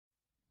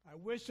I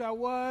wish I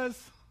was.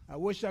 I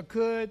wish I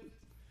could.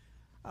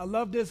 I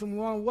love this, and we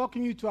want to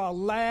welcome you to our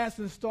last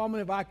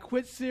installment of our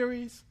Quit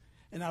series.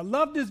 And I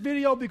love this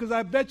video because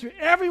I bet you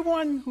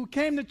everyone who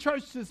came to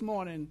church this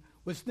morning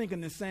was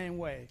thinking the same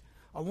way.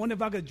 I wonder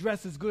if I could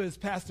dress as good as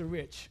Pastor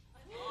Rich.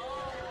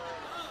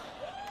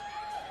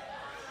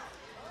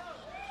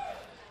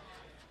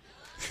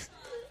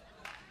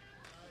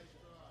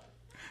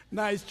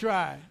 Nice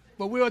try.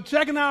 But we were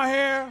checking our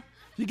hair.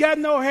 If you got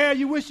no hair,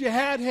 you wish you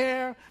had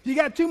hair. If you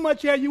got too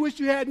much hair, you wish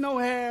you had no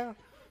hair.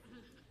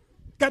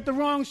 Got the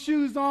wrong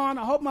shoes on.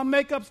 I hope my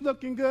makeup's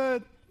looking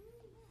good.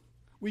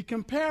 We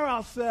compare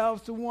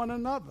ourselves to one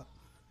another.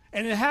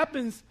 And it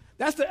happens,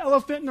 that's the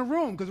elephant in the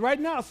room, because right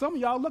now some of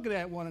y'all looking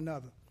at one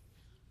another.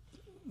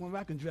 I wonder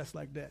if I can dress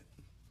like that.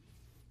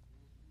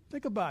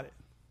 Think about it.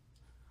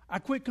 I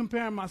quit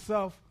comparing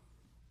myself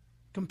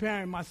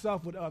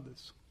with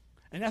others.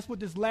 And that's what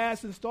this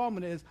last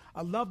installment is.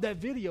 I love that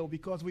video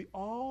because we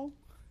all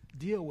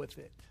deal with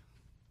it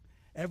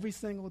every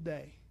single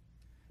day.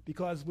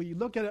 Because when you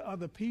look at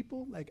other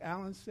people, like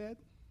Alan said,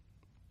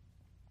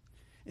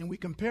 and we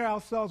compare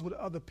ourselves with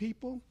other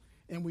people,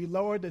 and we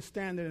lower the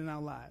standard in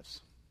our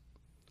lives.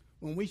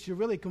 When we should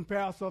really compare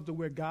ourselves to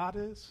where God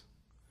is,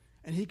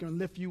 and he can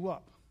lift you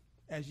up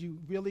as you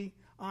really,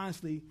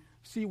 honestly,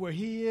 see where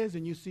he is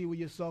and you see where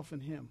yourself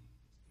and him.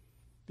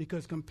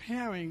 Because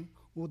comparing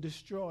will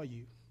destroy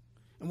you.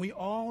 And we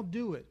all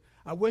do it.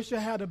 I wish I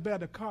had a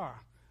better car.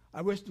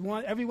 I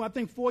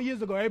think 4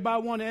 years ago,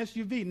 everybody wanted an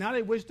SUV. Now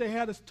they wish they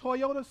had a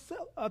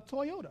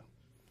Toyota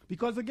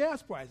because of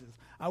gas prices.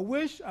 I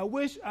wish.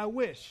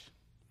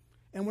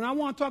 And when I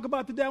want to talk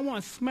about today, I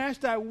want to smash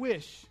that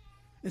wish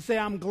and say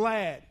I'm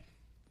glad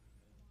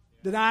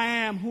that I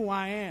am who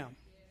I am.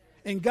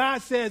 And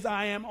God says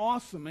I am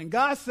awesome. And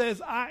God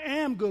says I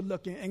am good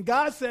looking. And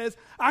God says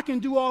I can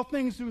do all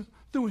things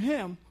through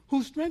him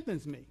who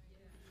strengthens me.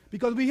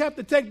 Because we have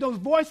to take those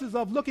voices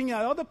of looking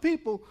at other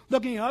people,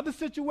 looking at other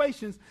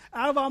situations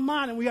out of our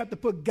mind, and we have to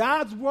put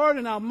God's word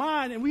in our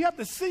mind, and we have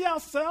to see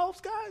ourselves,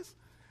 guys,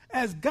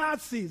 as God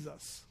sees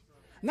us,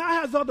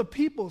 not as other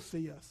people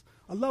see us.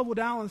 I love what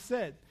Alan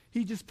said.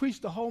 He just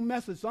preached the whole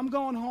message, so I'm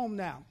going home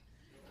now.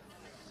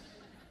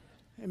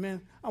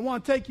 Amen. I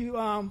want to take you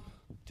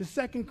to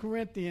 2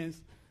 Corinthians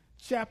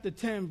chapter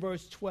 10,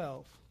 verse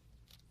 12.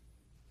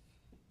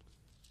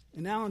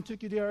 And Alan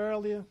took you there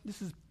earlier.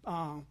 This is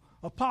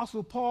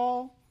Apostle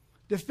Paul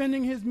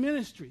defending his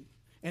ministry.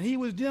 And he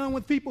was dealing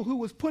with people who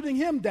was putting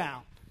him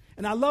down.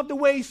 And I love the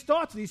way he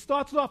starts it. He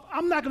starts it off,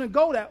 I'm not going to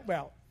go that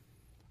route.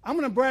 I'm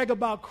going to brag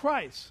about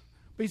Christ.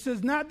 But he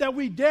says, not that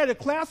we dare to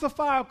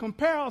classify or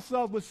compare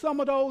ourselves with some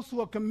of those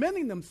who are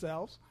commending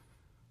themselves,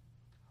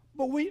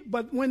 but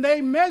when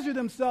they measure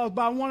themselves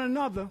by one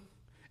another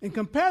and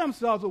compare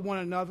themselves with one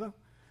another,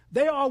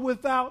 they are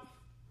without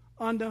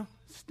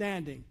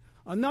understanding.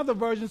 Another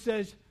version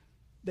says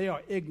they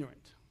are ignorant,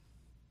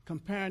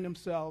 comparing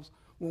themselves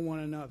with one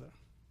another.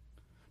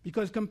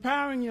 Because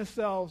comparing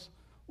yourselves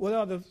with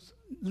others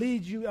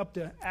leads you up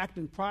to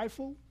acting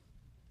prideful.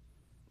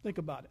 Think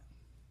about it.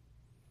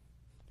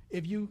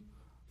 If you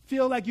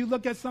feel like you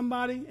look at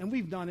somebody, and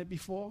we've done it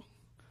before,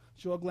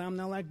 sure glad I'm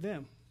not like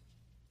them.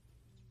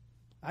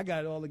 I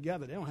got it all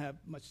together. They don't have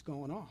much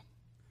going on.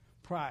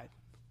 Pride.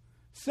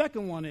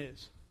 Second one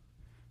is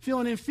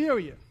feeling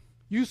inferior.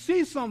 You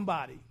see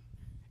somebody,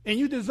 and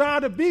you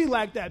desire to be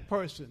like that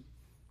person.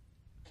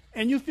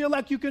 And you feel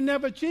like you can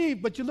never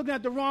achieve, but you're looking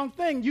at the wrong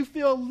thing. You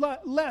feel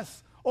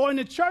less. Or in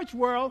the church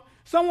world,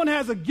 someone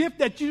has a gift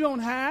that you don't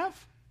have,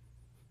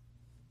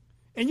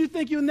 and you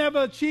think you'll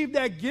never achieve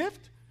that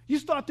gift. You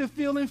start to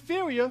feel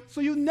inferior,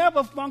 so you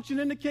never function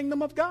in the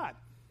kingdom of God.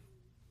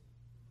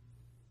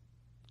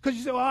 Because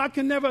you say, well, I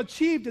can never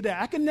achieve to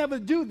that. I can never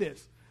do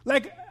this.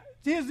 Like,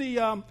 there's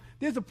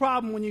a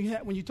problem when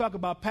you talk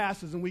about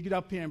pastors and we get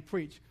up here and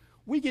preach.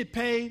 We get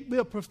paid.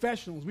 We're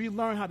professionals. We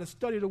learn how to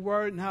study the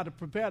word and how to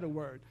prepare the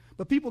word.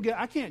 But people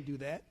I can't do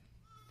that.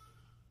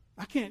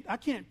 I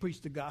can't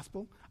preach the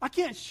gospel. I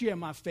can't share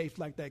my faith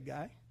like that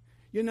guy.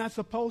 You're not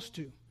supposed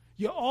to.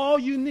 You're all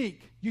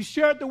unique. You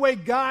share it the way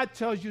God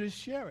tells you to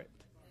share it.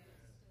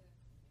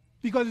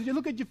 Because if you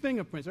look at your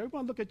fingerprints,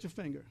 everyone look at your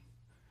finger.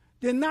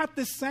 They're not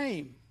the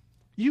same.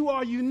 You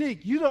are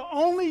unique. You're the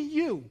only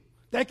you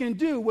that can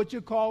do what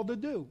you're called to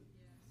do.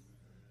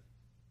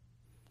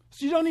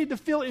 So you don't need to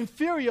feel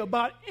inferior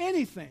about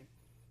anything.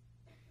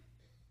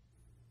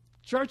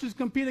 Churches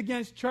compete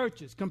against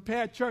churches,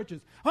 compare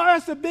churches. Oh,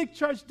 that's a big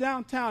church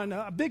downtown.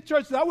 A big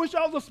church. I wish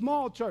I was a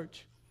small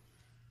church.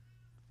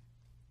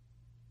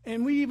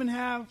 And we even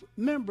have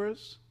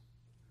members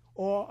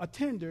or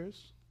attenders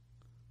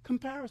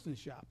comparison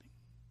shopping.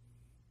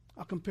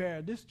 I'll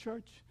compare this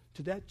church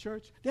to that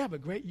church. They have a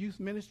great youth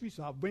ministry,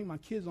 so I'll bring my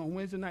kids on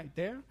Wednesday night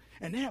there.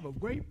 And they have a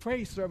great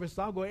praise service,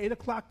 so I'll go at 8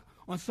 o'clock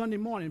on Sunday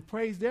morning and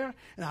praise there.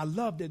 And I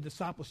love their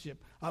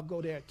discipleship. I'll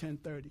go there at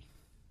 10:30.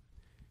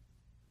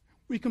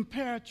 We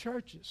compare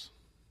churches.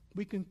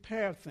 We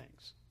compare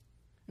things.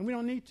 And we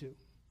don't need to.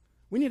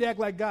 We need to act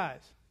like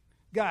guys.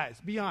 Guys,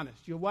 be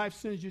honest. Your wife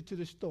sends you to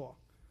the store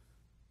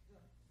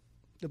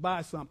to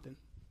buy something.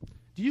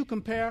 Do you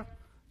compare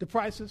the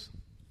prices?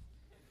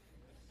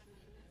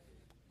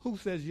 Who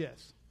says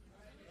yes?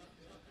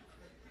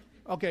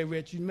 Okay,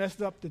 Rich, you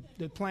messed up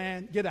the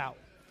plan. Get out.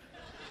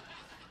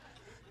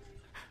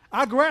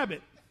 I grab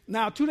it.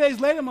 Now, 2 days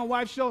later, my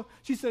wife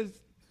she says,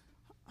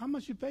 how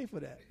much you pay for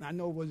that? And I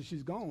know where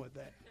she's going with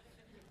that.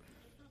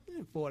 It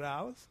ain't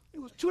 $4.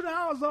 It was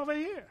 $2 over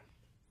here.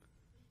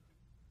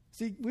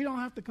 See, we don't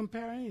have to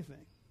compare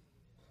anything.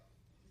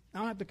 I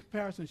don't have to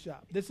comparison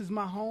shop. This is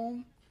my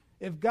home.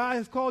 If God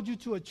has called you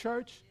to a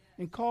church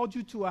and called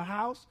you to a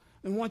house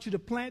and wants you to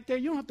plant there,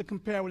 you don't have to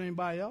compare with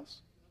anybody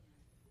else.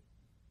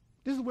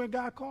 This is where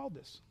God called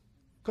us.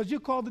 Because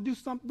you're called to do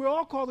something. We're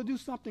all called to do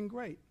something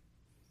great.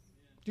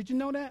 Did you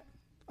know that?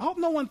 I hope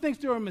no one thinks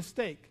they're a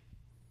mistake.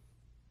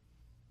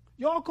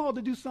 You're all called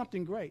to do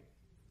something great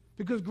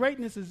because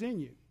greatness is in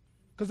you.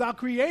 Because our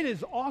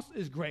Creator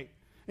is great,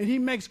 and He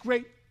makes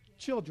great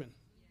children.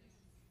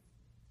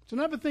 So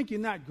never think you're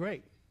not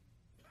great.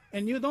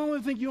 And you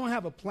don't think you don't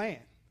have a plan.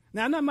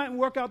 Now, that might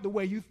work out the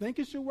way you think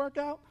it should work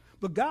out,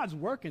 but God's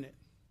working it.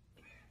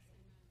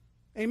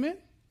 Amen?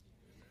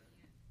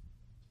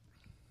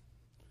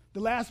 The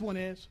last one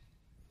is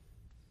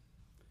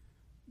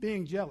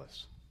being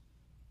jealous.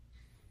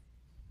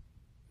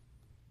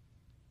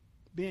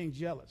 Being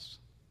jealous.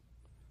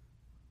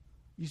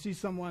 You see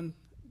someone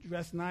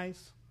dressed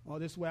nice or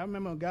this way. I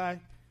remember a guy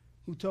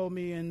who told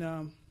me,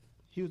 and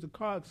he was a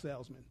car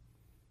salesman.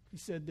 He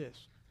said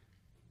this.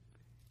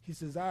 He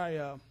says,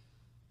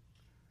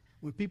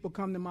 when people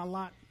come to my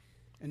lot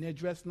and they're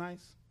dressed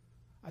nice,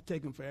 I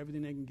take them for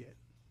everything they can get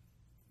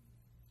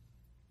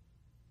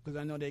because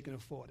I know they can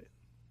afford it.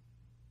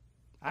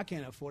 I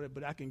can't afford it,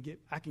 but I can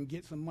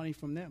get some money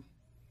from them.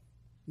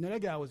 You know,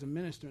 that guy was a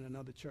minister in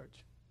another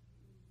church.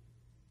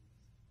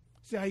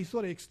 See how he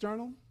saw the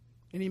external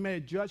and he made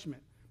a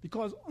judgment.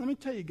 Because let me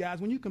tell you guys,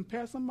 when you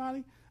compare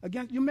somebody,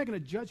 again, you're making a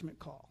judgment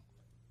call.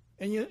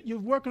 And you're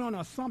working on an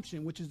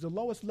assumption, which is the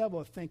lowest level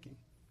of thinking.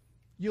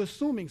 You're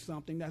assuming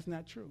something that's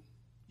not true.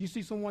 You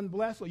see someone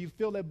blessed or you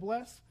feel they're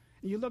blessed,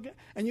 and you look at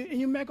and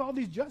you make all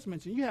these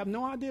judgments, and you have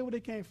no idea where they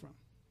came from.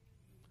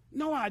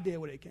 No idea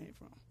where they came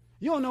from.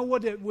 You don't know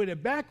where their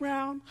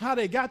background, how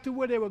they got to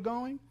where they were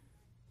going.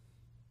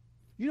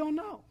 You don't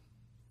know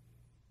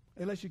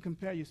unless you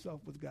compare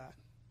yourself with God.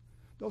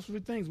 Those three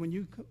things, when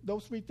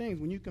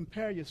you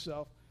compare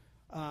yourself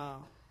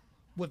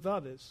with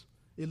others,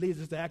 it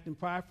leads us to acting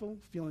prideful,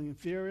 feeling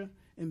inferior,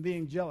 and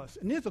being jealous.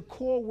 And there's a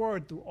core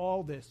word through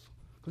all this,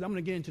 because I'm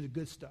going to get into the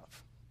good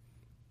stuff.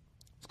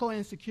 It's called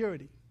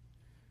insecurity.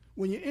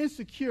 When you're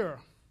insecure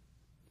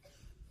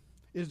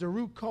is the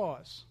root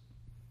cause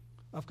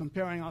of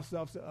comparing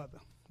ourselves to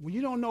others. When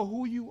you don't know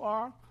who you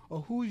are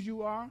or whose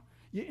you are,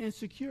 you're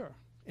insecure.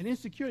 And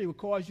insecurity will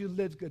cause you to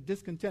live a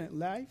discontented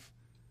life,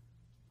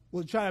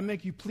 will try to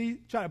make you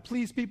try to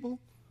please people,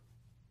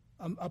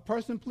 a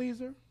person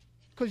pleaser,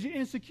 because you're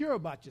insecure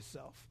about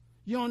yourself.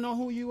 You don't know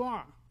who you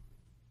are.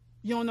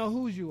 You don't know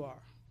whose you are.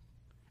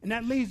 And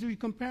that leads to you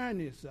comparing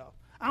to yourself.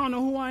 I don't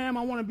know who I am.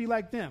 I want to be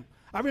like them.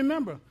 I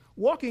remember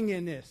walking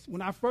in this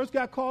when I first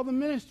got called to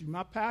ministry,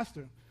 my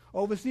pastor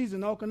overseas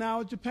in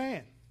Okinawa,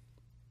 Japan.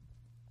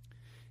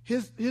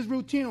 His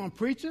routine on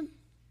preaching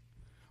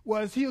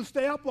was he would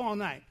stay up all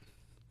night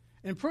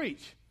and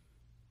preach.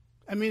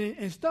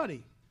 And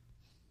study.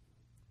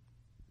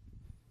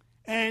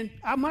 And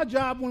my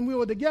job when we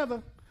were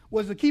together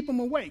was to keep him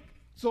awake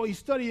so he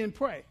studied and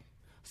pray.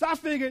 So I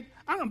figured,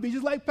 I'm going to be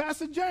just like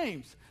Pastor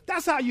James.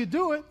 That's how you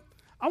do it.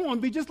 I want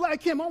to be just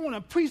like him. I want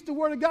to preach the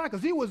Word of God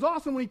because he was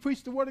awesome when he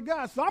preached the Word of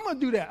God. So I'm going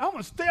to do that. I'm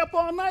going to stay up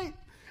all night,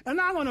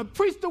 and I'm going to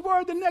preach the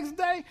Word the next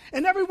day,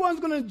 and everyone's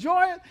going to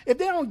enjoy it. If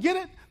they don't get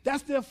it,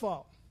 that's their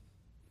fault.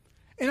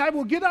 And I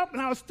will get up,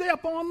 and I will stay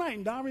up all night.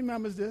 And Don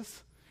remembers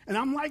this. And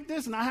I'm like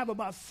this, and I have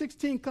about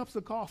 16 cups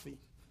of coffee.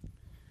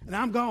 And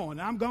I'm going.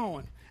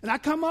 And I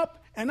come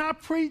up, and I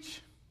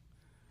preach.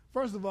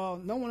 First of all,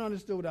 no one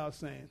understood what I was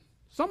saying.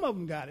 Some of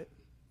them got it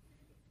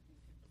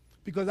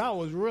because I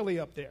was really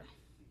up there.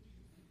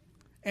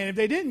 And if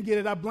they didn't get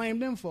it, I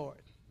blamed them for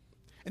it.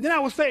 And then I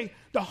would say,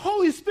 the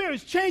Holy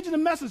Spirit's changing the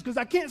message because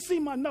I can't see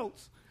my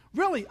notes.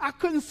 Really, I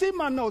couldn't see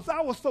my notes.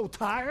 I was so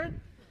tired.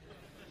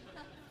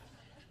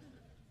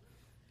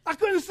 I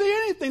couldn't see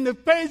anything. The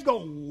page go,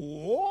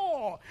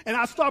 whoa. And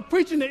I start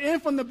preaching the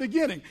end from the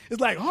beginning.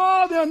 It's like,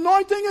 oh, the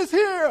anointing is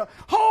here.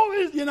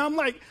 Holy, I'm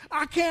like,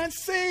 I can't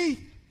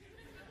see.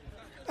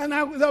 And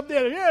I was up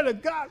there,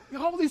 the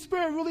Holy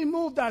Spirit really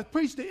moved. I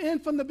preached the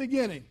end from the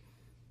beginning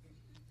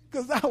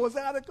because I was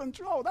out of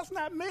control. That's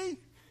not me.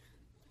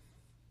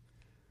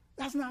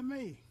 That's not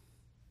me.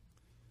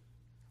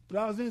 But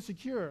I was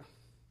insecure.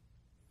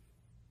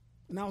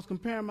 And I was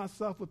comparing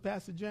myself with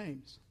Pastor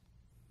James.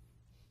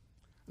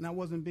 And I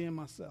wasn't being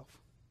myself.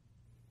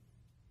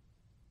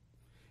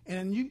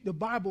 And the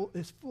Bible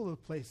is full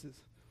of places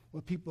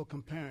where people are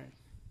comparing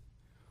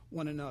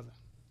one another.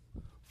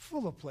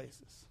 Full of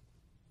places.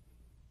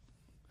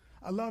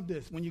 I love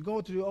this. When you go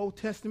to the Old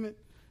Testament,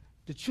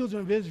 the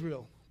children of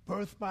Israel,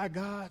 birthed by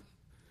God,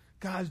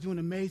 God's doing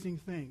amazing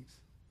things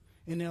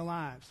in their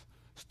lives.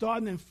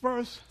 starting in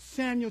 1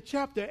 Samuel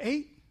chapter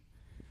 8,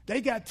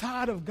 they got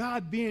tired of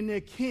God being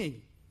their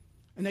king.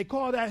 And they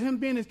called out him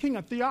being his king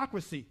a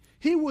theocracy.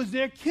 He was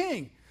their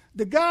king.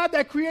 The God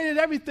that created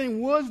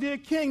everything was their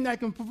king that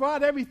can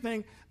provide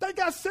everything. They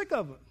got sick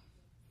of him.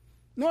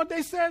 You know what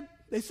they said?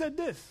 They said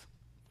this.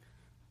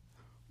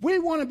 We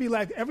want to be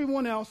like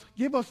everyone else.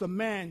 Give us a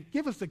man.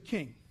 Give us a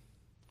king.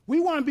 We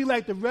want to be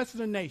like the rest of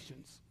the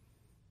nations.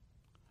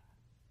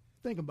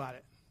 Think about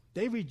it.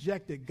 They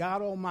rejected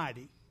God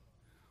Almighty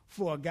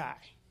for a guy.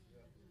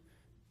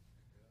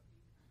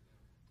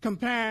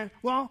 Comparing,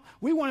 well,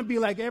 we want to be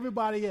like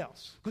everybody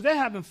else because they're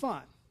having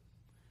fun.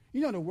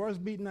 You know the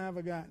worst beating I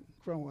ever got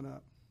growing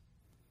up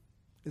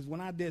is when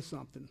I did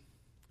something,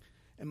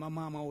 and my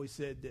mom always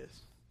said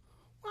this,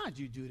 why'd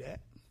you do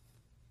that?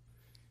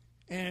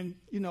 And,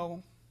 you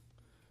know,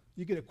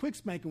 you get a quick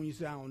spanking when you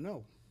say, I don't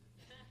know.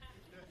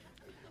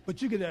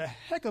 But you get a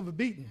heck of a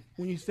beating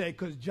when you say,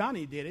 because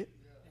Johnny did it.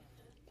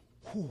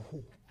 Whew.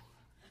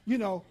 You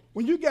know,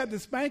 when you get the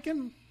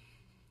spanking,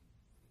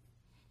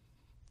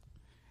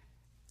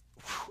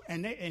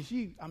 and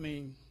she,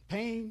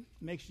 pain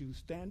makes you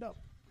stand up.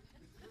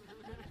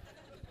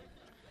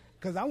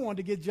 Because I wanted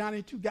to get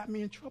Johnny too, got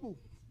me in trouble.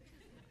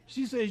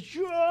 She says,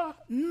 you're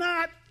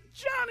not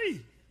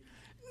Johnny.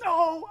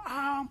 No,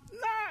 I'm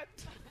not.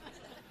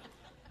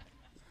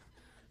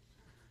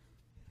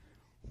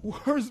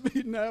 Worst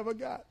beating I ever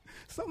got.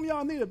 Some of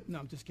y'all need no,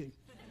 I'm just kidding.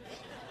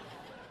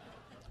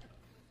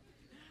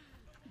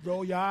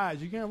 Roll your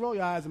eyes. You can't roll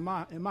your eyes in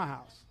my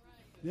house.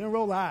 You don't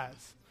roll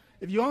eyes.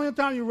 If the only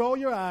time you roll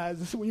your eyes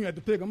is when you have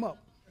to pick them up.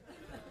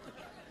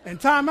 And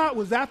time out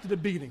was after the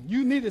beating.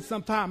 You needed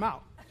some time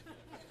out.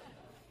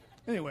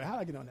 Anyway, how did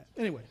I get on that?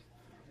 Anyway,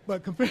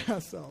 but compare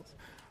ourselves.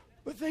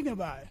 But think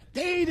about it.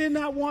 They did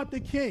not want the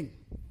king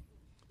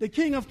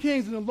of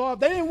kings and the Lord.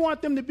 They didn't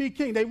want them to be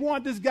king. They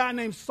wanted this guy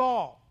named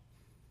Saul.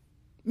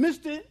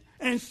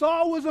 And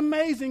Saul was an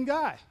amazing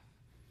guy.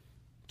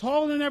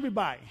 Taller than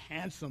everybody.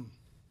 Handsome.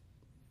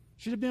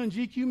 Should have been on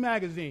GQ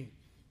magazine.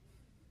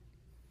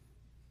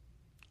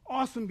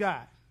 Awesome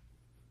guy.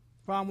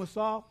 Problem with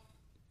Saul?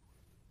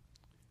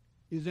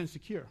 He was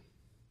insecure.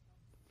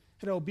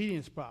 Had an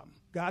obedience problem.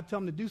 God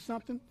told him to do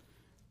something.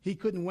 He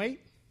couldn't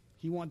wait.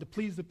 He wanted to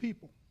please the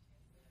people.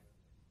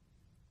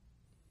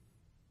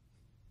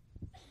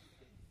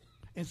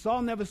 And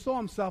Saul never saw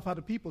himself how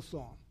the people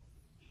saw him.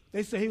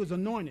 They say he was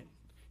anointed.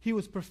 He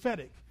was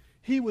prophetic.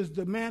 He was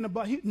the man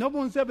above. No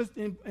one's ever,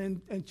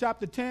 in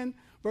chapter 10,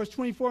 verse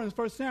 24 in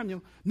 1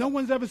 Samuel, no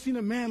one's ever seen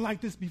a man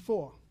like this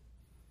before.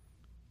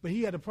 But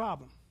he had a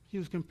problem. He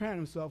was comparing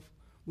himself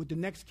with the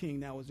next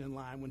king that was in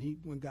line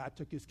when God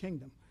took his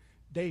kingdom,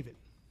 David.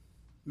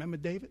 Remember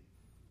David?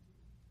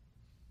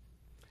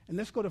 And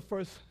let's go to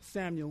 1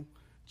 Samuel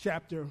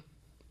chapter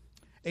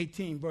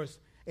 18, verse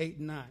 8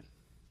 and 9.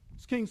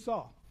 It's King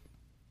Saul.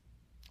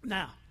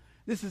 Now,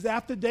 this is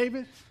after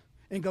David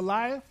and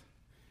Goliath,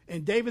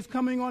 and David's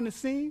coming on the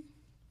scene.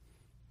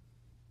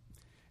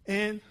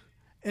 And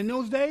in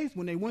those days,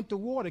 when they went to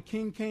war, the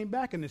king came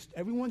back, and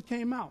everyone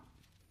came out.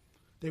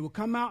 They would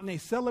come out and they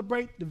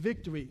celebrate the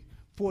victory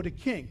for the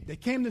king. They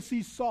came to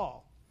see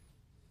Saul.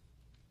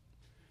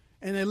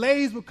 And the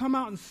ladies would come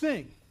out and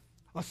sing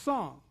a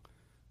song.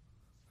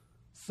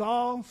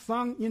 Saul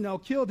sung,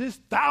 killed his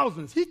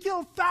thousands. He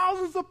killed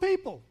thousands of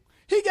people.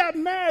 He got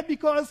mad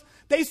because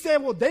they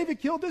said, well, David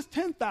killed his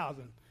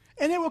 10,000.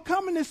 And they were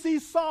coming to see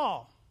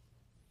Saul.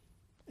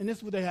 And this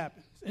is what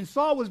happened. And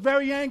Saul was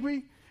very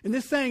angry, and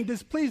this saying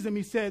displeased him.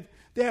 He said,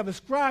 they have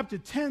ascribed to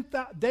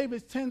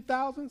David's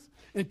 10,000s,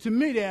 and to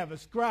me they have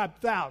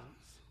ascribed thousands.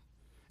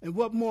 And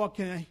what more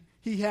can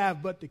he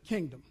have but the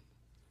kingdom?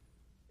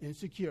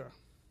 Insecure.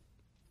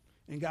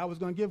 And God was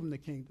going to give him the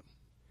kingdom.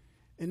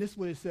 And this is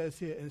what it says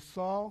here. And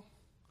Saul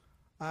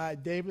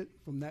eyed David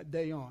from that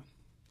day on.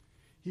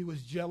 He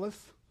was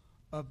jealous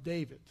of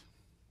David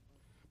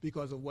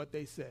because of what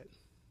they said.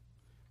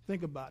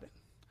 Think about it.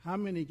 How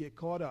many get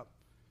caught up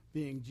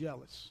being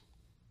jealous?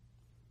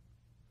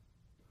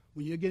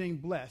 When you're getting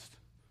blessed,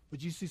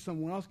 but you see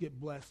someone else get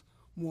blessed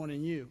more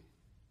than you.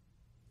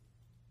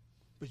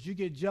 But you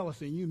get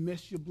jealous and you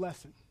miss your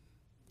blessing.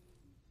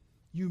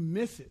 You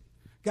miss it.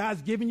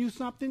 God's giving you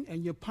something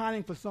and you're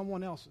pining for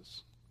someone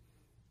else's.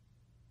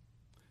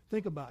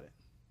 Think about it.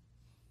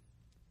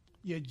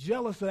 You're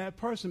jealous of that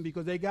person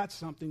because they got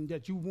something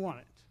that you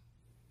wanted.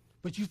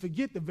 But you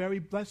forget the very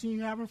blessing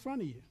you have in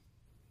front of you.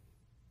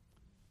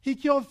 He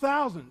killed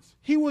thousands.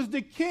 He was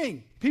the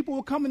king. People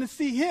were coming to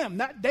see him,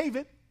 not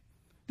David.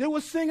 They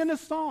were singing a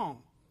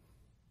song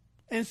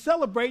and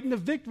celebrating the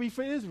victory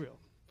for Israel.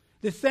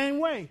 The same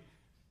way,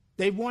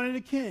 they wanted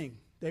a king.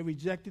 They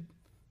rejected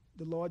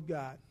the Lord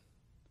God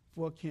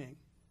for a king.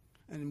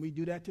 And we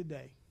do that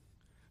today.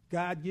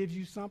 God gives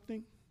you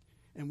something,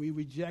 and we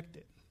reject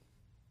it.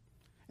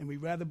 And we'd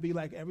rather be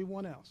like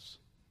everyone else.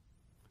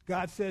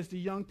 God says to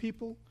young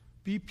people,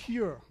 be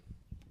pure.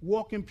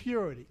 Walk in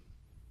purity.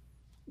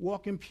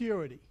 Walk in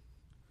purity.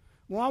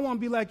 Well, I want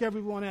to be like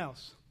everyone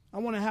else. I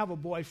want to have a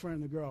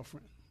boyfriend and a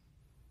girlfriend.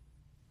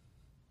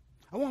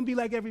 I want to be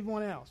like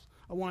everyone else.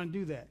 I want to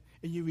do that.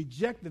 and you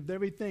reject the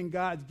very thing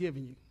God's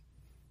given you,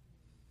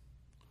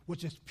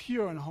 which is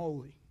pure and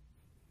holy.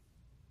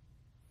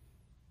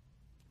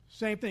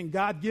 Same thing.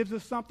 God gives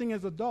us something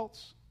as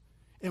adults,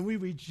 and we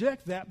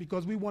reject that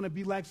because we want to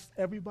be like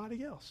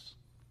everybody else.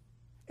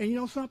 And you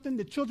know something?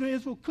 The children of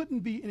Israel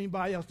couldn't be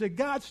anybody else. They're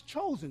God's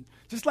chosen.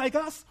 Just like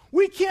us,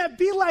 we can't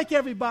be like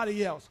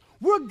everybody else.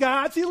 We're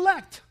God's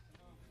elect.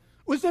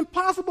 It's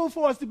impossible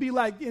for us to be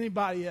like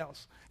anybody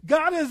else.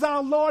 God is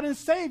our Lord and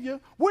Savior.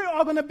 We're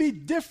all going to be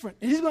different.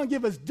 And he's going to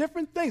give us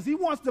different things. He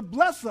wants to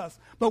bless us,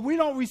 but we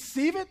don't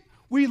receive it.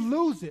 We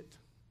lose it.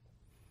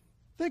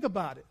 Think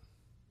about it.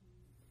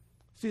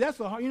 See, that's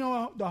the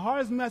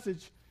hardest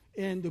message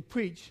to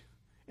preach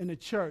in the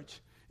church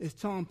is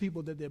telling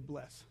people that they're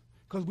blessed,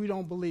 because we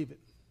don't believe it.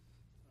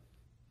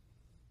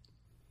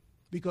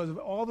 Because of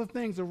all the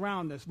things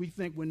around us, we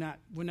think we're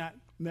not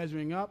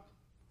measuring up.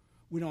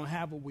 We don't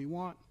have what we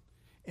want.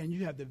 And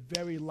you have the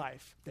very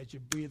life that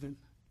you're breathing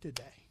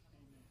today.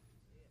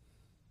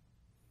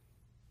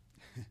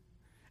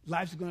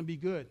 Life's going to be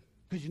good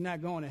because you're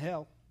not going to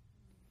hell.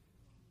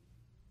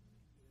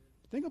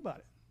 Think about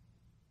it.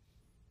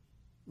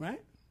 Right?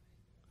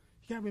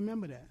 You got to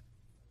remember that.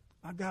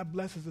 Our God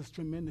blesses us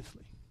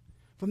tremendously.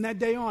 From that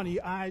day on, he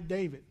eyed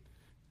David.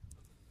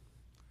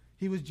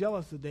 He was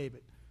jealous of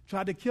David,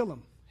 tried to kill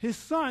him. His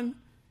son,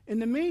 in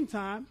the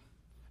meantime,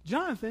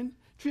 Jonathan,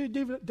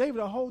 treated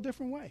David a whole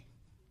different way.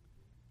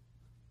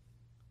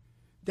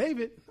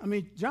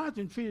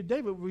 Jonathan treated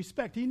David with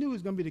respect. He knew he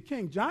was going to be the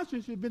king.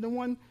 Jonathan should have been the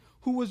one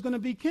who was going to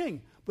be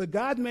king. But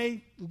God was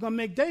going to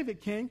make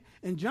David king,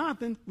 and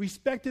Jonathan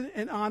respected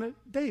and honored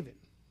David.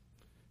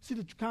 See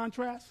the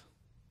contrast?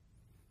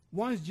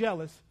 One is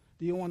jealous,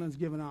 the other one is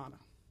giving honor.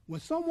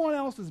 When someone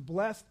else is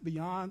blessed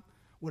beyond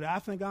what I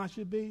think I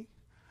should be,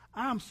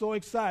 I'm so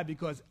excited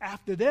because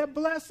after their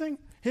blessing,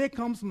 here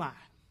comes mine.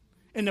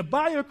 In the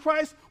body of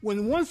Christ,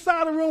 when one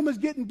side of the room is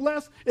getting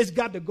blessed, it's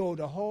got to go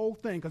the whole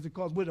thing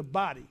because we're the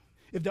body.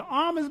 If the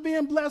arm is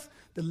being blessed,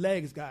 the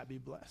legs got to be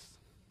blessed.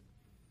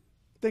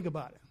 Think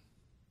about it.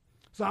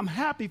 So I'm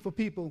happy for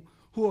people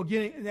who are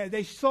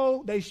they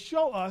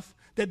show us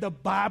that the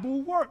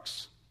Bible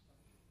works.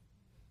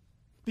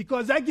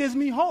 Because that gives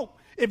me hope.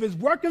 If it's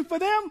working for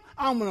them,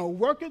 I'm going to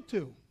work it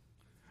too.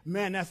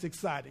 Man, that's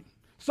exciting.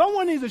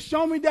 Someone needs to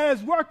show me that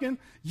it's working.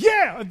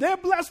 Yeah, if they're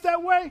blessed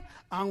that way,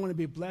 I'm going to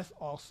be blessed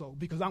also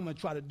because I'm going to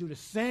try to do the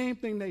same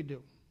thing they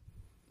do,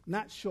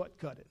 not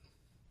shortcut it.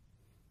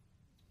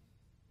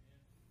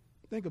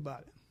 Think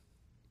about it.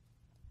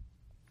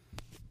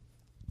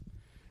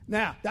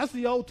 Now, that's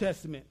the Old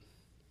Testament.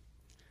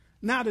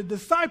 Now, the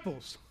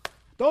disciples,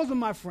 those are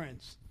my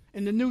friends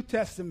in the New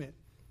Testament.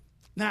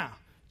 Now,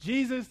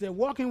 Jesus, they're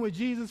walking with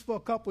Jesus for a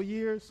couple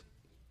years,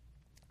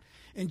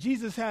 and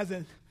Jesus has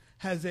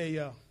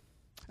a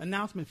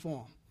announcement for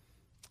them.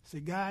 Say,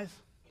 guys,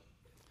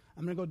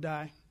 I'm going to go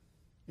die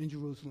in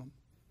Jerusalem,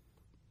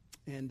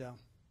 and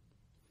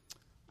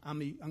I'm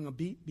going to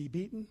be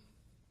beaten.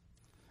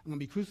 I'm going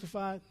to be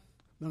crucified.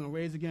 I'm going to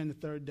raise again the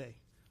third day.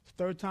 It's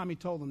the third time he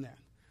told them that.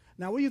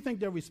 Now, what do you think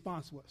their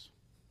response was?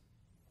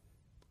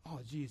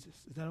 Oh, Jesus,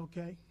 is that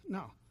okay?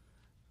 No.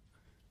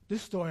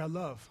 This story I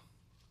love.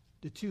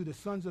 The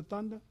sons of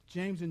thunder,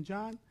 James and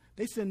John,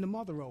 they send the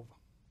mother over.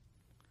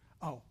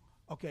 Oh,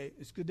 okay,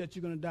 it's good that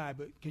you're going to die,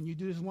 but can you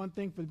do this one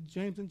thing for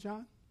James and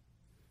John?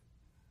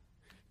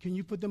 Can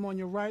you put them on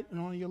your right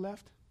and on your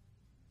left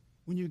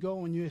when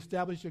you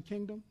establish your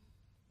kingdom?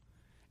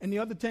 And the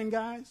other 10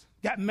 guys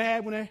got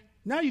mad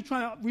now you're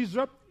trying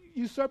to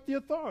usurp the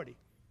authority.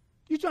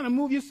 You're trying to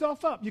move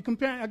yourself up. You're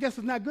comparing, I guess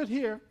it's not good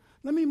here.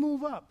 Let me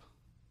move up.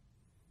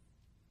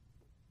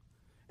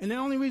 And the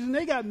only reason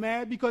they got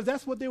mad because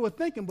that's what they were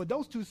thinking, but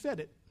those two said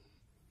it.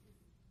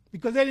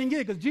 Because they didn't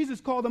get it, because Jesus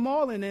called them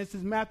all in there. This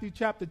is Matthew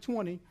chapter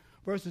 20,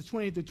 verses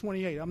 20 to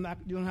 28. You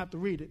don't have to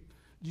read it.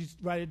 Just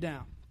write it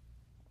down.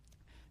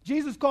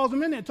 Jesus calls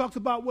them in there and talks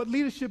about what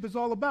leadership is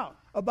all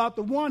about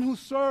the one who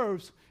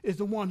serves is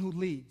the one who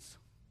leads.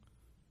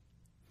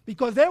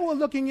 Because they were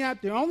looking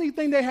at, the only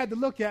thing they had to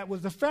look at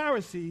was the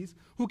Pharisees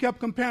who kept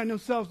comparing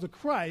themselves to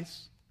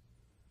Christ.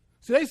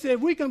 So they said, if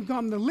we can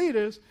become the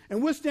leaders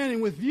and we're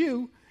standing with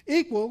you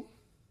equal,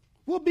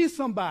 we'll be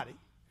somebody.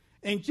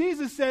 And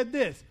Jesus said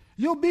this,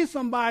 you'll be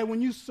somebody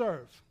when you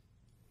serve.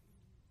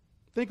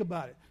 Think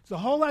about it. It's a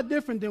whole lot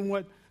different than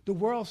what the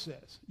world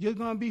says. You're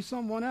going to be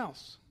someone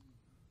else.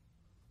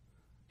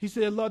 He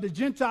said, Lord, the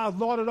Gentiles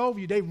lord it over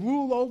you. They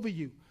rule over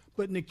you.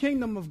 But in the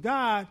kingdom of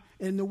God,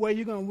 and the way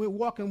you're going to be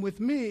walking with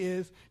me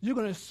is you're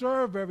going to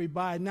serve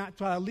everybody, not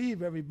try to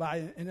leave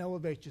everybody and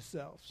elevate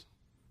yourselves.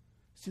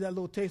 See that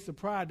little taste of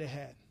pride they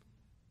had.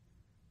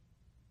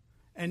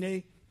 And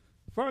they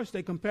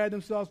compared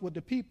themselves with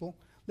the people.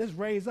 Let's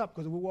raise up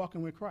because we're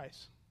walking with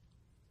Christ.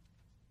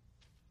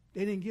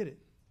 They didn't get it.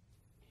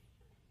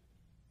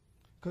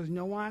 Because you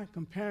know why?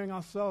 Comparing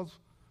ourselves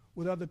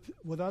with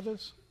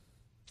others,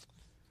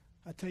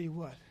 I tell you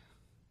what,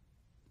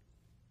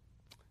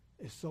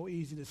 it's so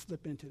easy to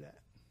slip into that.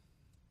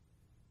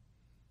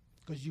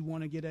 Because you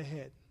want to get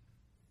ahead.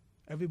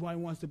 Everybody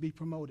wants to be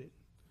promoted.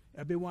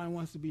 Everyone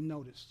wants to be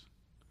noticed.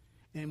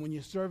 And when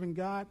you're serving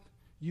God,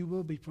 you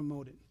will be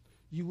promoted.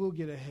 You will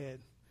get ahead,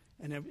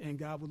 and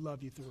God will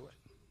love you through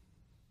it.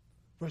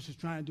 Versus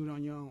trying to do it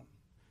on your own.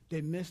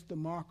 They missed the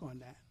mark on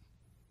that.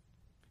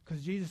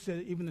 Because Jesus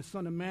said even the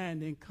Son of Man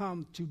didn't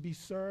come to be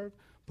served,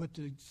 but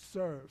to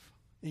serve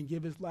and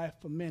give his life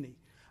for many.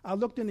 I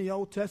looked in the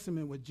Old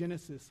Testament with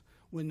Genesis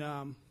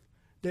when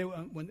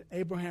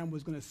Abraham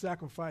was going to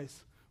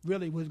sacrifice,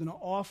 really was going to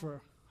offer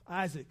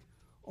Isaac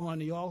on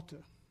the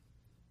altar.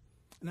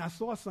 And I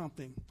saw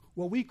something.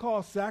 What we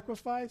call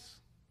sacrifice,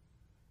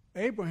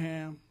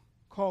 Abraham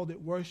called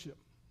it worship.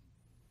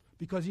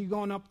 Because he's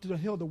going up to the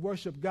hill to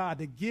worship God,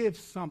 to give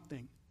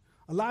something.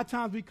 A lot of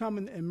times we come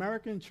in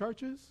American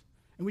churches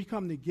and we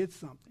come to get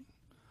something.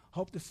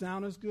 Hope the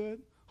sound is good.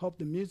 Hope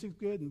the music's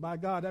good. And by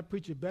God, that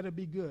preacher better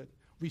be good.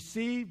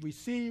 Receive,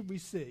 receive,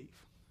 receive.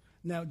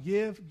 Now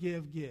give,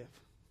 give, give.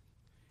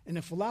 And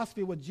the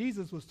philosophy of what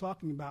Jesus was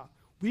talking about,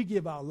 we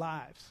give our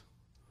lives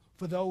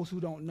for those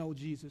who don't know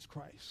Jesus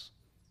Christ.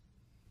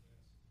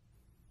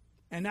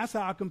 And that's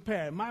how I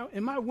compare.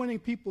 Am I winning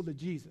people to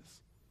Jesus?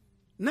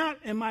 Not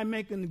am I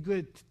making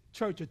good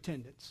church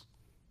attendance.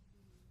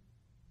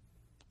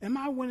 Am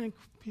I winning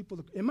people?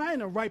 Am I in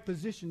the right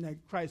position that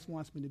Christ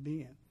wants me to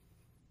be in?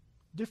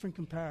 Different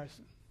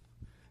comparison.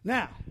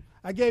 Now,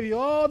 I gave you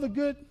all the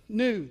good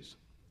news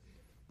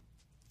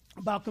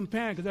about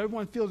comparing because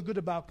everyone feels good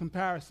about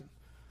comparison.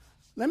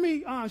 Let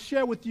me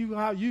share with you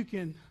how you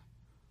can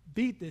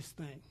beat this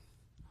thing.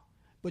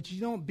 But you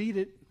don't beat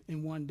it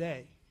in one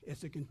day.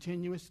 It's a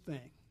continuous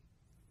thing.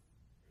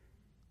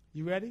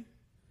 You ready?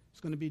 It's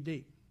going to be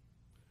deep.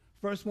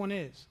 First one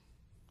is,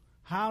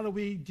 how do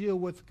we deal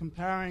with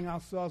comparing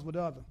ourselves with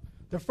others?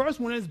 The first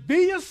one is,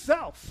 be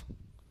yourself.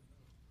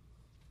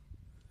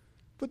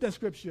 Put that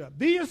scripture up.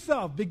 Be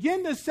yourself.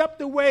 Begin to accept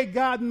the way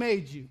God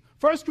made you.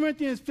 1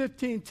 Corinthians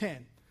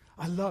 15:10.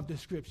 I love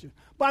this scripture.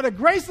 By the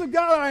grace of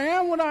God, I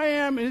am what I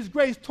am, and his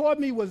grace toward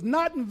me was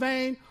not in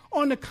vain.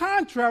 On the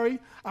contrary,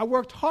 I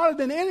worked harder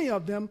than any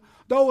of them,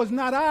 though it was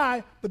not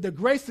I, but the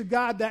grace of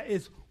God that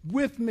is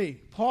with me.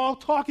 Paul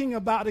talking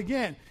about,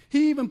 again,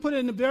 he even put it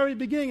in the very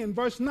beginning in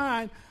verse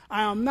 9,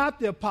 I am not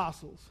the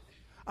apostles.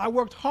 I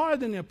worked harder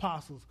than the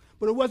apostles,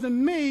 but it wasn't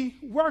me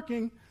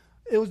working.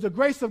 It was the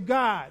grace of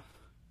God,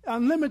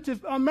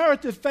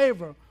 unmerited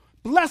favor,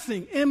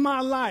 blessing in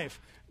my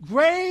life.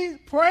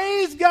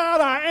 Praise God,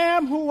 I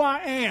am who I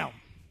am.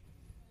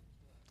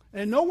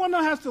 And no one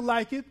has to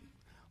like it,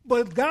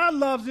 but God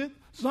loves it,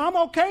 so I'm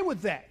okay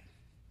with that.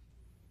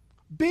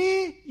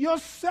 Be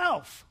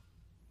yourself.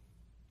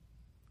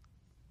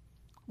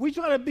 We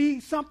try to be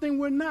something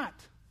we're not.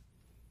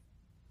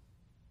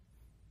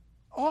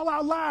 All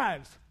our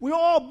lives. We're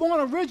all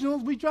born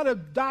originals. We try to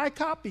die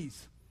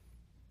copies.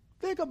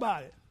 Think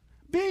about it.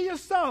 Be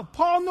yourself.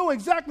 Paul knew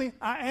exactly,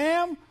 I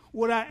am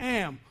what I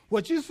am.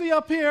 What you see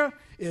up here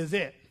is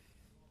it.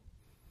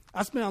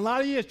 I spent a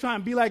lot of years trying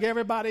to be like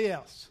everybody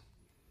else.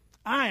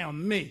 I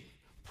am me.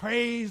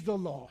 Praise the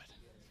Lord.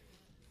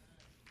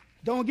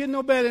 Don't get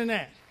no better than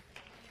that.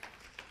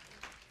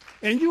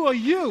 And you are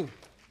you.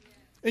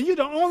 And you're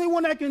the only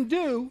one that can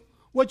do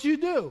what you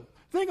do.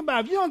 Think about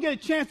it. If you don't get a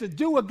chance to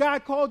do what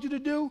God called you to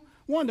do,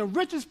 one of the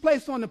richest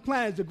places on the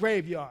planet is the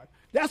graveyard.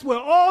 That's where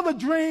all the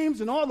dreams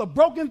and all the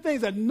broken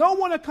things that no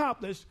one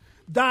accomplished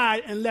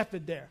died and left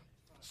it there.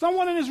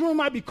 Someone in this room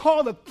might be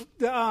called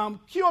to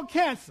cure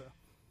cancer.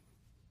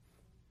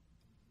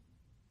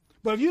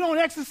 But if you don't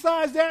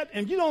exercise that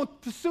and you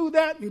don't pursue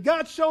that and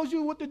God shows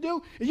you what to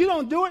do, and you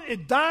don't do it,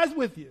 it dies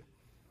with you.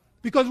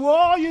 Because we're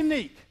all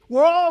unique.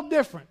 We're all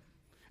different.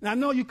 And I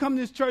know you come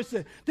to this church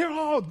and say, they're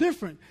all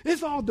different.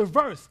 It's all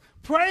diverse.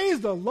 Praise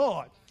the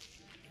Lord.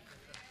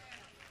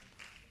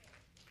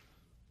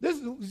 I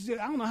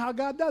don't know how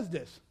God does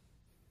this.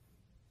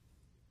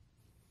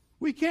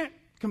 We can't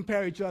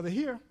compare each other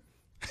here.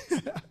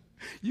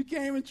 You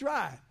can't even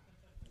try.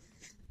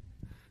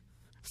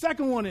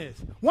 Second one is,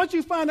 once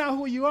you find out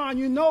who you are and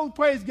you know,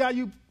 praise God,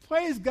 you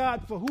praise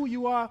God for who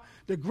you are,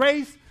 the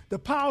grace, the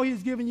power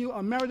he's given you,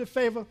 unmerited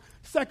favor.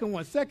 Second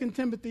one, 2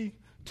 Timothy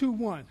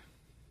 2:1.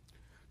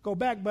 Go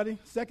back, buddy.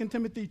 2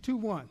 Timothy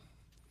 2:1.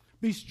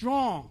 Be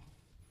strong,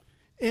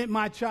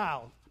 my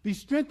child. Be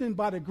strengthened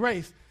by the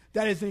grace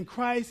that is in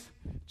Christ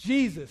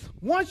Jesus.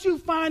 Once you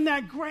find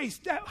that grace,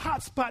 that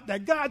hot spot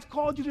that God's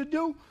called you to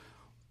do,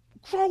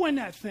 grow in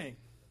that thing.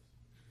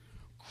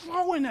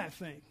 Grow in that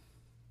thing.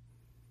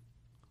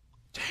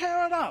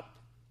 Tear it up.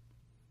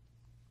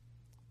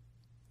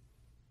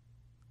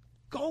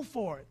 Go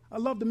for it. I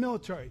love the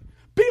military.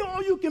 Be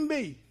all you can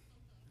be.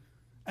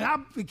 And I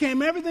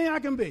became everything I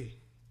can be.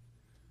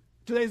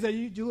 Today they say,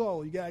 you're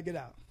old, you got to get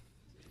out.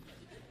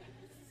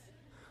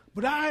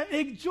 But I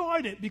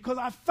enjoyed it because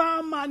I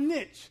found my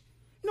niche.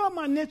 You know what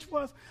my niche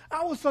was?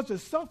 I was such a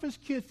selfish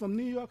kid from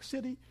New York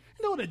City.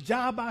 You know what a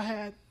job I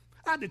had?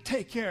 I had to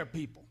take care of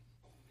people.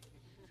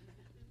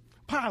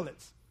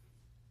 Pilots.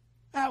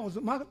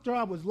 My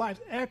job was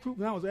aircrew.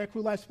 When I was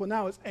aircrew life support,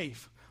 now it's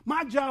AIF.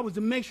 My job was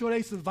to make sure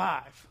they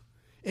survive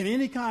in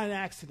any kind of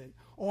accident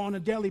or on a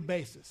daily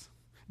basis.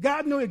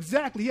 God knew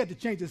exactly he had to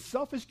change this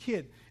selfish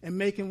kid and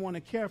make him want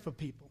to care for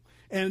people.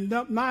 And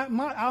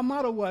our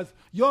motto was,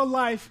 your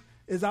life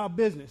is our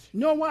business.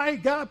 You know why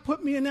God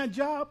put me in that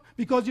job?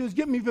 Because he was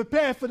getting me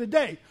prepared for the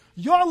day.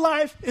 Your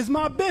life is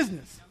my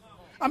business.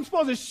 I'm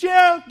supposed to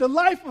share the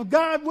life of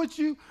God with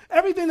you,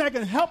 everything that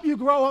can help you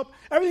grow up,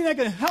 everything that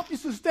can help you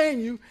sustain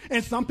you.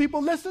 And some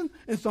people listen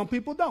and some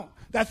people don't.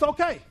 That's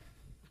okay.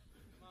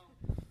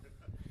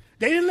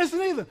 They didn't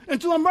listen either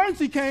until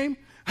emergency came.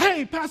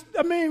 Hey,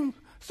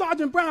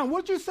 Sergeant Brown,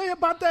 what'd you say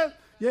about that?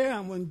 Yeah,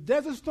 when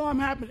Desert Storm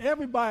happened,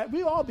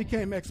 we all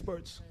became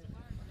experts.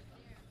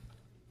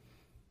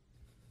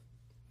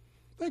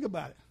 Think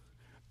about it.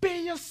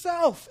 Be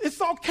yourself.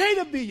 It's okay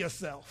to be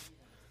yourself.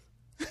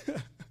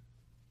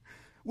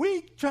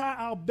 We try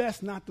our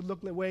best not to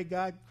look the way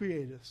God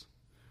created us.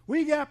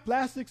 We got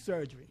plastic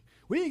surgery.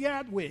 We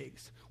got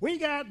wigs. We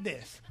got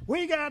this.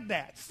 We got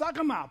that. Suck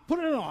them out. Put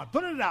it on.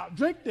 Put it out.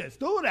 Drink this.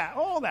 Do that.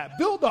 All that.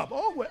 Build up.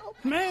 Oh,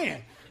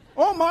 man.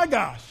 Oh, my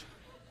gosh.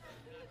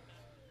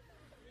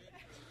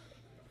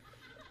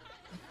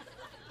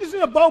 You see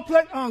a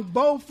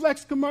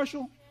Bowflex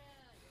commercial?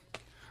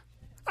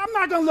 I'm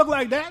not going to look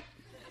like that.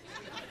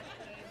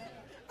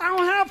 I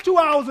don't have 2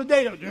 hours a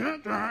day.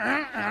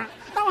 I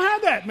don't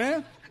have that,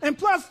 man. And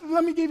plus,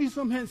 let me give you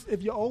some hints.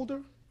 If you're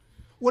older,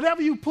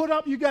 whatever you put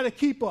up, you got to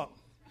keep up.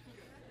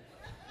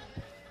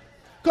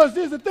 Because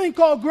there's a thing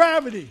called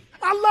gravity.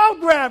 I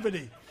love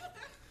gravity.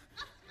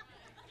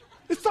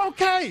 It's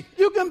okay.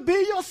 You can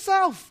be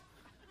yourself.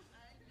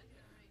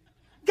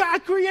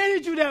 God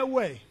created you that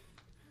way.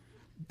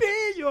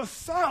 Be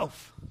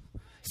yourself.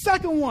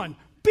 Second one,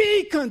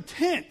 be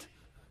content.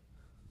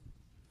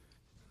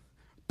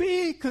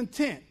 Be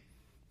content.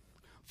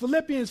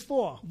 Philippians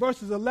 4,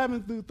 verses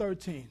 11 through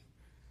 13.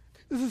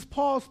 This is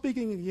Paul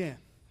speaking again.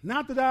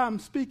 Not that I am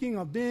speaking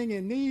of being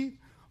in need,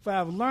 for I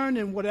have learned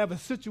in whatever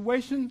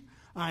situation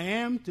I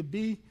am to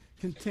be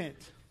content.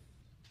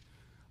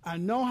 I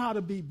know how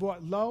to be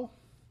brought low.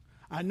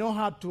 I know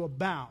how to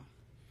abound.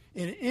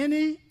 In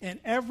any and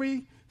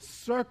every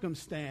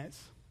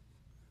circumstance,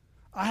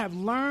 I have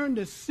learned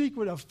the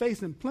secret of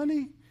facing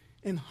plenty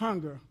and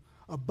hunger,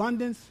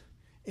 abundance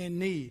and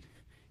need.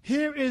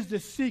 Here is the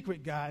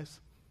secret, guys,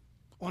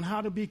 on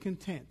how to be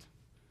content.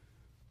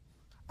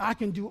 I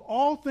can do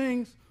all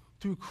things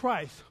through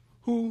Christ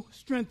who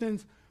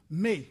strengthens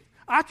me.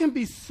 I can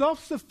be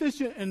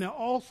self-sufficient in the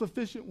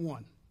all-sufficient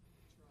one.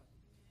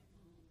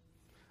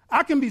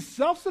 I can be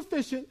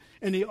self-sufficient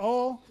in the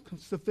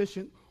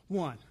all-sufficient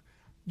one.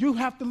 You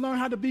have to learn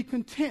how to be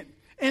content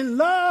and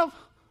love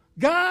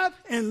God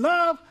and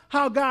love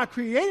how God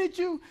created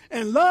you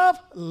and love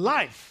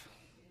life.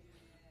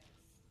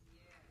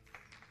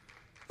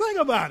 Think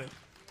about it.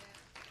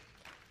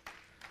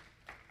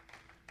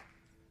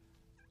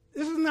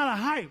 This is not a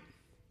hype.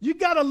 You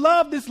got to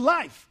love this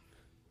life.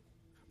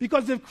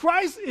 Because if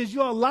Christ is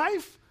your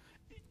life,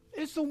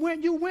 it's a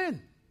win. You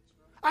win.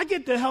 I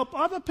get to help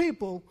other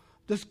people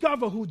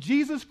discover who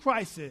Jesus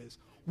Christ is.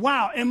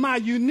 Wow, in my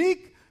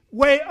unique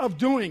way of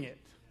doing it.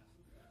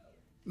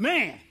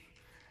 Man,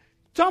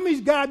 tell me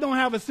God don't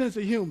have a sense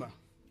of humor.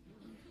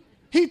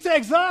 He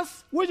takes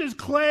us, we're just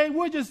clay,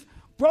 we're just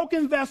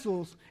broken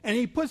vessels, and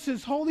he puts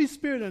his Holy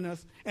Spirit in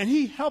us, and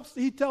he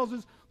tells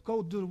us,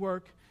 go do the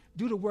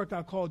work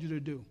I called you to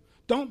do.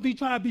 Don't be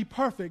trying to be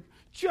perfect.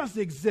 Just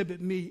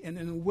exhibit me in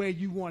the way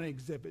you want to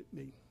exhibit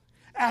me.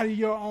 Out of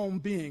your own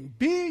being.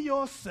 Be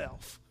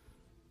yourself.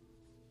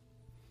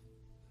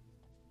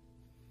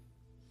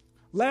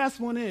 Last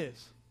one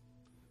is,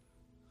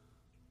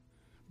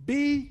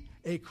 be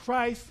a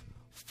Christ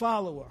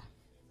follower.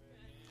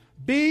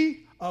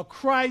 Be a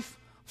Christ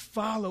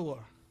follower.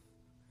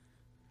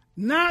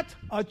 Not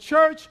a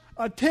church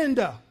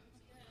attender.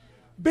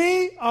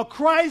 Be a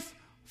Christ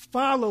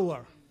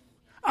follower.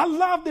 I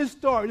love this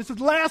story. This is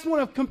the last one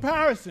of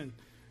comparison.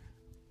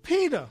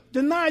 Peter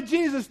denied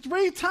Jesus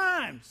 3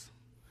 times.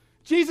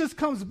 Jesus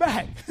comes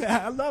back.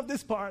 I love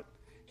this part.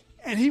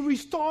 And he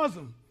restores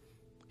him.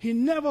 He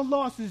never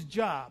lost his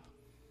job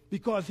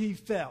because he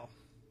fell.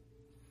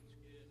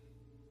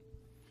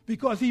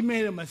 Because he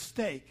made a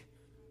mistake.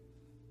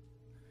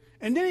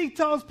 And then he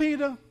tells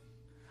Peter,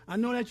 I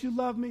know that you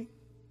love me,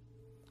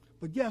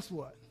 but guess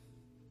what?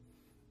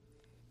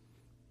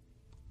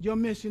 Your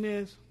mission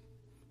is,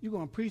 you're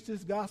going to preach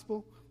this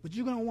gospel, but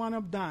you're going to wind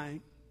up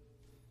dying.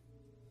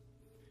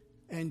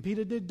 And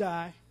Peter did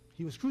die.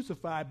 He was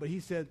crucified, but he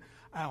said,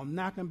 I'm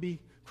not going to be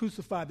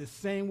crucified the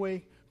same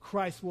way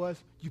Christ was.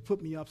 You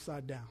put me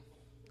upside down.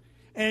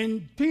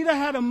 And Peter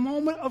had a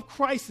moment of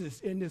crisis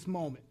in this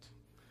moment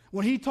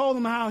when he told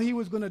him how he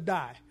was going to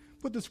die.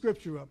 Put the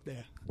scripture up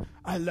there.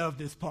 I love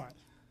this part.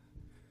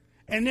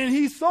 And then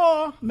he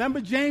saw, remember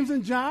James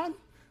and John?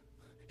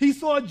 He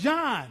saw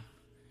John.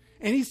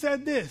 And he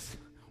said this.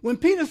 When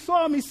Peter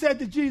saw him, he said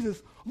to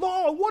Jesus,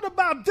 Lord, what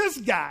about this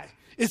guy?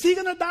 Is he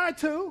going to die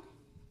too?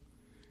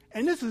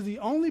 And this is the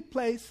only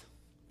place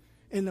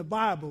in the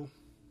Bible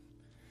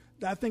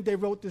that I think they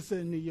wrote this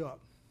in New York.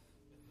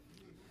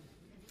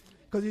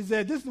 Because he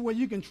said, this is the way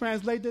you can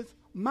translate this.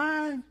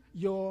 Mind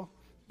your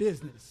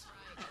business.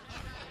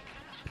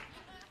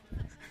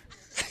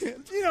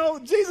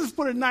 Jesus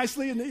put it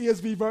nicely in the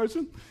ESV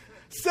version.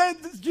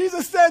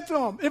 Jesus said to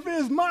him, if it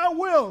is my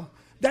will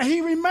that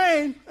he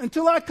remain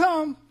until I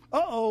come,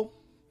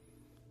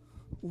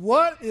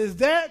 what is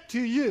that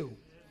to you?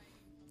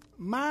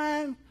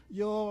 Mind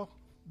your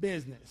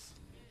business.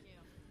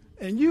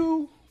 And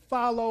you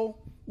follow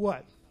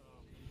what?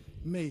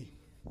 Me.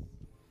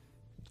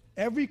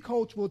 Every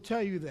coach will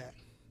tell you that.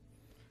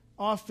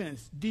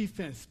 Offense,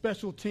 defense,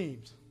 special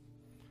teams.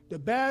 The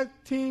bad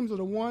teams are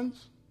the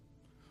ones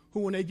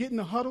who, when they get in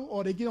the huddle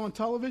or they get on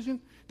television,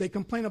 they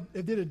complain.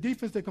 If they're the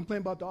defense, they complain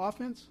about the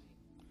offense.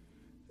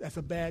 That's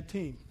a bad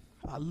team.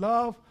 I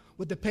love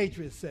what the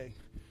Patriots say.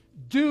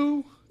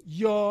 Do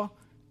your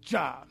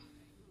job.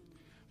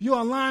 You're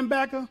a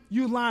linebacker,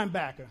 you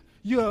linebacker.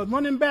 You're a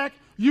running back,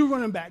 you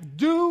running back.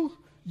 Do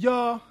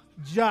your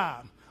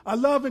job. I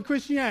love in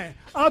Christianity.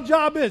 Our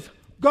job is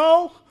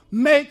go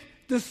make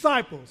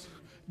disciples.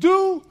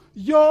 Do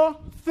your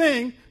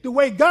thing the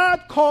way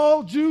God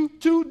called you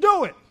to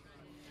do it.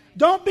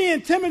 Don't be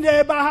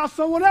intimidated by how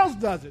someone else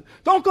does it.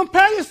 Don't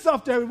compare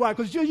yourself to everybody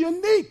because you're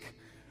unique.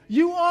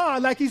 You are,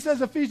 like he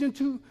says, Ephesians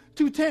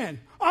 2:10,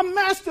 a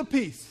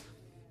masterpiece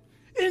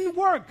in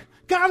work.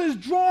 God is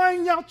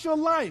drawing out your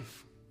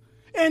life,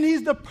 and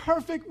he's the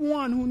perfect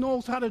one who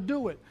knows how to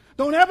do it.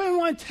 Don't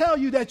everyone tell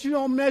you that you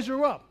don't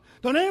measure up.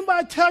 Don't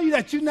anybody tell you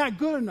that you're not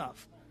good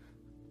enough.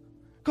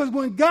 Because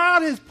when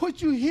God has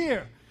put you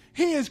here,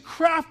 he is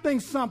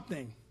crafting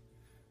something.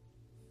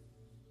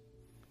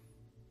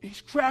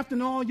 He's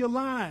crafting all your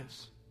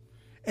lives.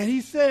 And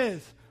he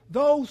says,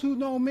 those who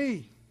know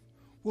me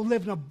will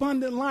live an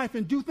abundant life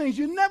and do things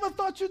you never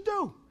thought you'd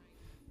do.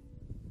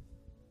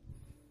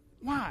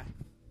 Why?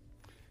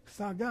 It's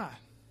our God.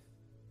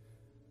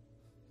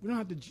 We don't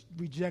have to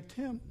reject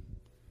him.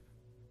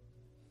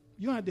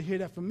 You don't have to hear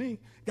that from me.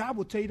 God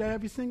will tell you that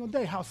every single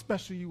day, how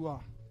special you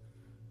are.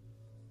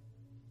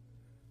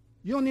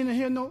 You don't need to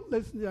hear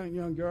listen,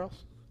 young girls.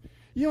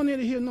 You don't need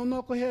to hear no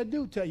knucklehead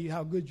dude tell you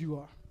how good you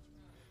are.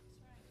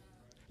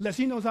 Unless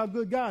he knows how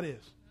good God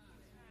is.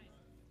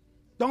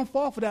 Don't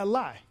fall for that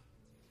lie.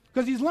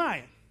 Because he's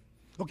lying.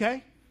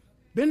 Okay?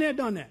 Been there,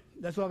 done that.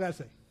 That's all I got to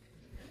say.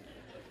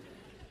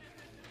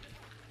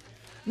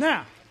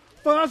 Now,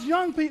 for us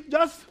young people,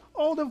 us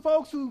older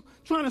folks who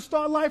trying to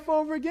start life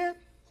over again,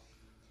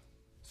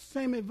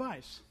 same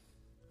advice.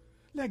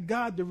 Let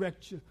God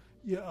direct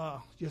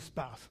your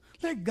spouse.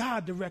 Let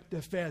God direct the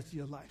affairs of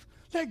your life.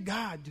 Let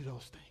God do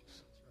those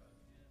things.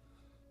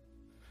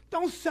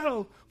 Don't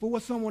settle for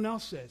what someone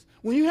else says.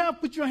 When you have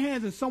put your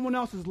hands in someone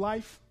else's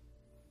life,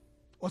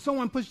 or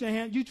someone puts their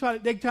hand,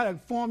 they try to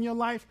form your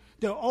life,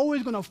 they're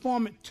always going to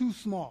form it too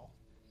small.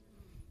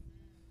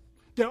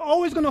 They're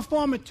always going to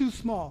form it too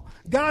small.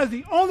 God is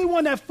the only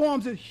one that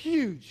forms it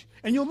huge.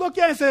 And you'll look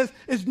at it and says,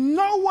 there's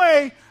no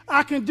way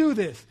I can do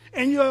this.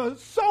 And you're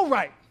so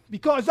right,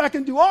 because I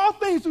can do all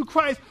things through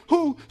Christ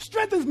who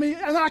strengthens me,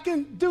 and I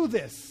can do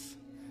this.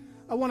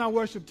 I want our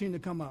worship team to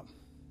come up.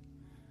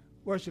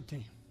 Worship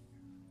team.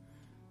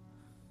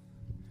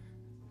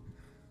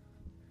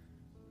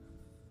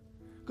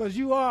 Because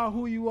you are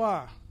who you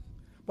are.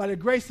 By the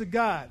grace of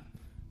God,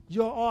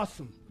 you're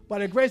awesome. By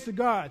the grace of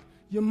God,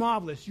 you're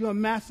marvelous. You're a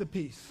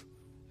masterpiece.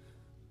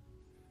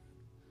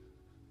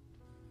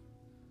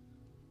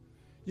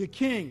 You're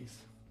kings,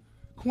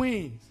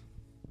 queens.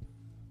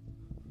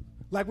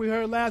 Like we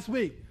heard last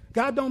week,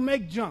 God don't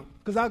make junk,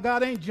 because our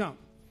God ain't junk.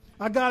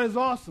 Our God is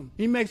awesome.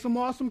 He makes some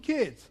awesome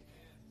kids.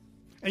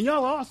 And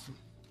y'all are awesome.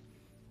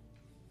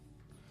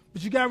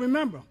 But you got to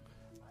remember,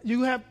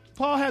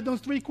 Paul had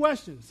those 3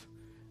 questions.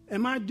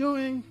 Am I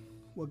doing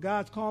what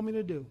God's called me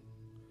to do?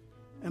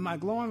 Am I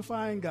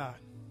glorifying God?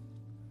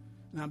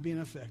 And I'm being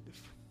effective.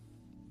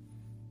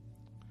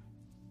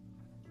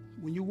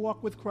 When you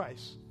walk with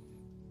Christ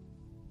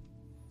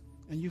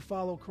and you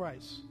follow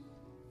Christ,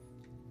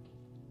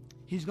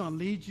 he's going to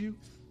lead you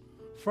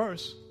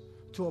first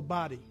to a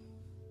body.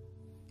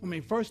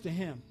 First to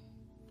him.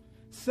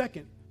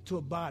 Second, to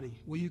a body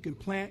where you can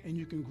plant and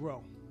you can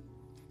grow.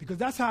 Because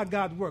that's how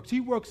God works. He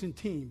works in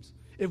teams.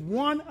 If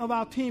one of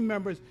our team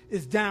members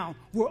is down,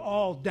 we're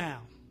all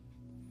down.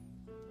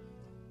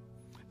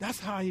 That's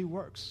how he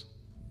works.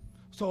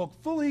 So a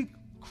fully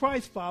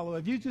Christ follower,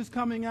 if you're just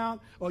coming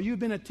out or you've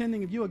been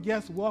attending, if you're a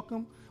guest,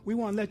 welcome. We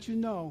want to let you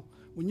know,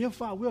 when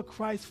we're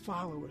Christ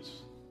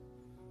followers.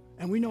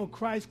 And we know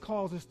Christ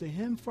calls us to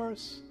him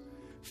first,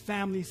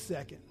 family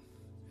second.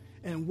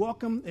 And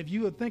welcome, if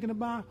you are thinking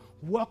about it,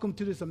 welcome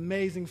to this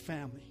amazing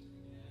family.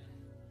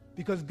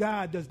 Because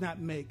God does not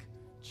make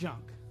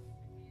junk.